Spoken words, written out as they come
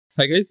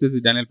Hi guys, this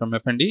is Daniel from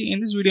FND. In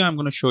this video, I'm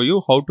going to show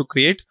you how to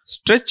create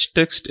stretch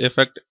text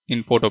effect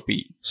in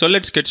Photopea. So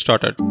let's get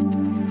started.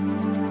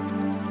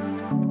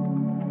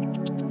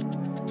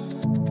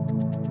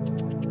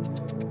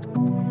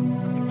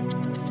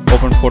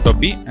 Open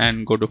Photopea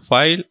and go to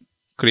File,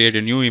 create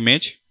a new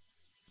image.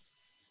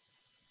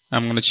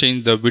 I'm going to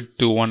change the width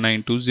to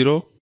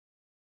 1920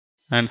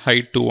 and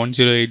height to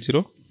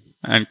 1080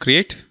 and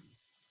create.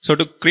 So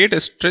to create a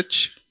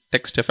stretch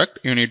text effect,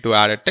 you need to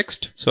add a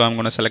text. So I'm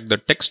going to select the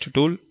text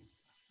tool.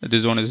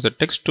 This one is the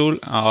text tool,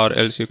 or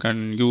else you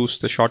can use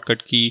the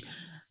shortcut key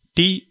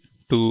T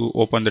to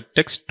open the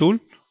text tool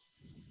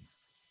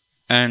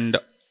and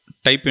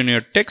type in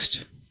your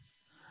text.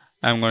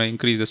 I'm going to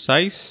increase the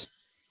size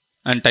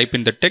and type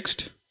in the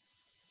text.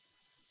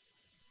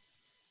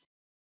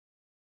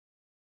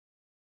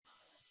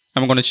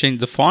 I'm going to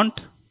change the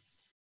font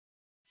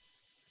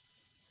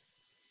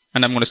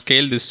and I'm going to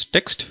scale this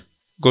text.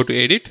 Go to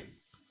edit,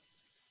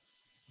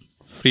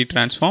 free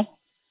transform,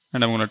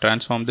 and I'm going to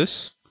transform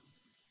this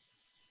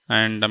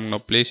and I'm going to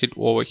place it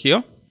over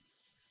here.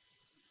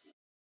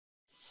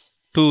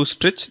 To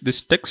stretch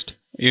this text,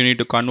 you need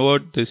to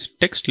convert this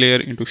text layer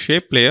into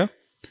shape layer.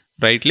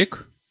 Right click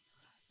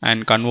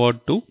and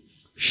convert to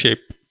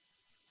shape.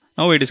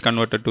 Now it is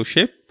converted to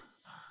shape.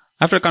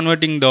 After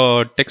converting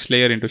the text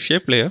layer into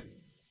shape layer,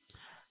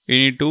 you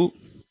need to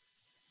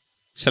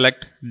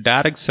select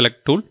direct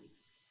select tool.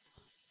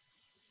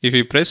 If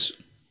you press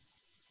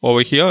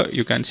over here,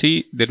 you can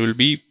see there will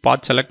be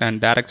path select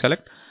and direct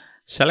select.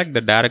 Select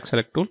the direct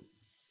select tool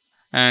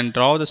and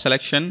draw the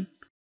selection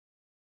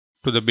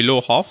to the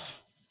below half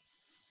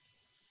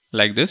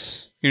like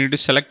this. You need to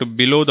select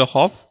below the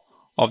half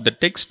of the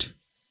text.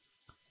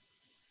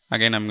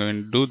 Again, I'm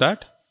going to do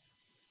that.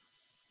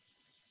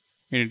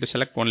 You need to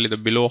select only the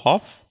below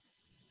half.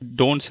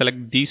 Don't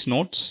select these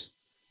nodes.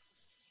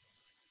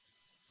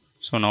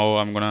 So now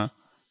I'm going to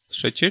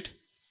stretch it.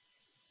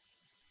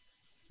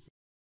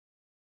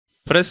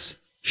 Press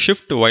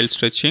Shift while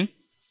stretching.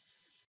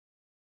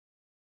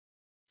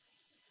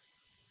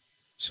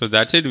 So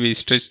that's it, we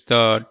stretch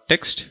the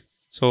text.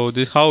 So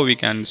this is how we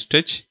can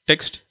stretch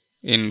text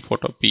in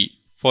Photopea.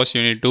 First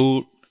you need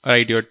to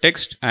write your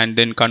text and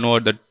then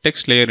convert the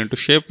text layer into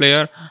shape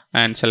layer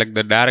and select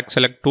the direct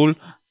select tool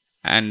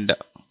and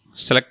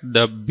select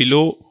the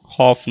below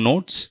half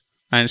nodes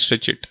and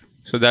stretch it.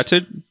 So that's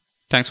it.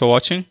 Thanks for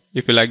watching.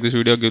 If you like this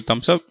video, give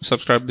thumbs up,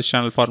 subscribe to this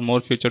channel for more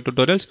future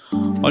tutorials.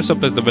 Also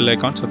press the bell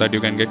icon so that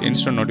you can get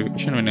instant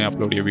notification when I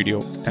upload a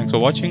video. Thanks for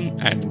watching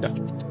and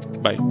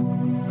bye.